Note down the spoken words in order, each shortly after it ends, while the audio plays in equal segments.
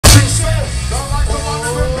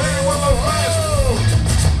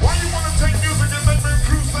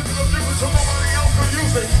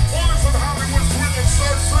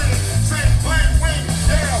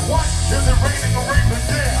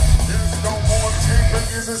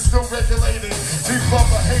is still regulated. These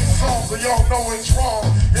brother hate songs, so y'all know it's wrong.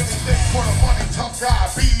 Anything for the money, tough guy,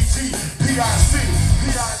 BET, PIC,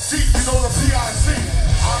 you know the PIC.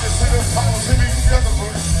 Honestly, this powers to be together for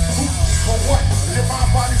it. For what? Your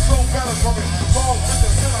mind, body, soul better from it. Long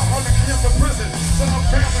business in 100 years in prison. Some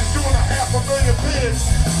families doing $500,000 bids.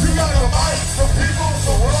 You got the mic, the people,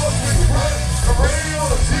 the world, we spread. The radio,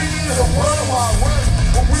 the TV, the world wide web.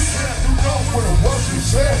 But we can't do nothing with the words you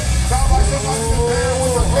said. Sound like somebody in there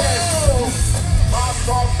with the red. My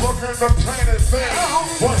thoughts looking the planet fed.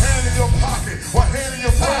 One hand in your pocket, one hand in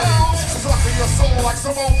your brain. Sucking your soul like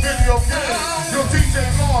some old video game. Your DJ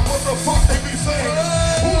Lord, what the fuck they be saying?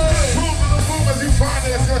 Who's this? Who's in the room as you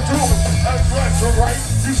finance your doom? That's right,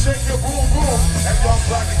 you shake your boom boom. And young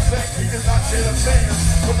black exec, he did not share a chance.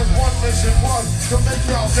 But his one mission was to make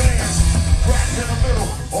y'all dance. Crack in the middle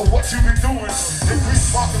of what you be doing. Increase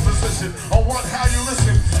market position on what, how you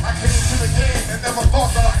listen. I came to the game and never thought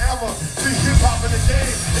that I ever see hip hop in the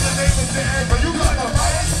game. In the name of Dan, but you got the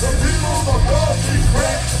mic, the people, the world,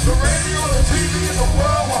 the radio, the TV, the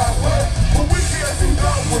world wide web. But we can't do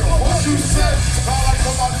nothing with what you said. Sound like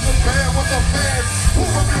somebody's in band with the fans. Who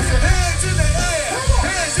the music? Hands in the air,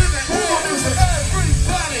 hands in the air. Who the music?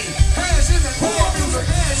 Everybody, hands in the air. Who the music?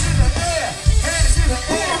 Hands in the air, hands in the air.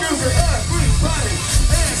 Who the music? Everybody,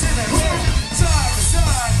 hands in the air. Side to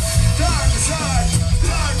side, side to side,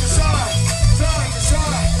 side to side, side to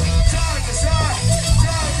side, side to side,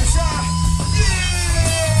 side to side.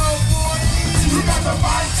 Yeah, boy. You got the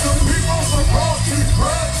mic, the people, the road,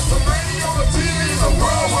 the radio, the TV, the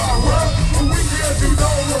world wide web. But we can't do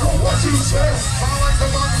nothing with what you said. Sound like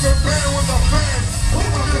somebody's in band with the fans. Who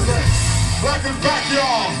the music? Black is back,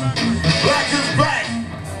 y'all. Black is back.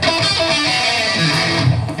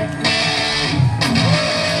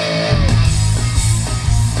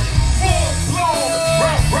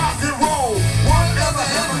 Rock and roll, one never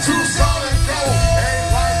hammer, two solid gold. Ain't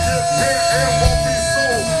like it, it won't be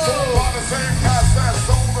sold. Sold by the same path that's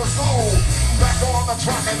soul to soul. Back on the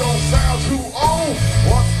track, I don't sound too old.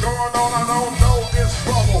 What's going on? I don't know, it's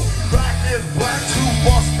trouble. Black is black to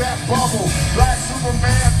bust that bubble. Black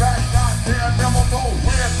Superman back, goddamn, never know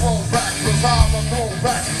where throw back. Cause I'm a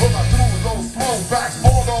throwback, but I do those throwbacks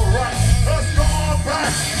all alright. Let's go on back,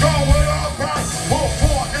 go with our back.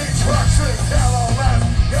 4-4-8 tracks in Cadillac.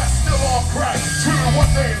 That's still on crack, treating what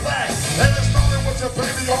they lack. And it's starting with your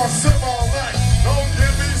baby on 7.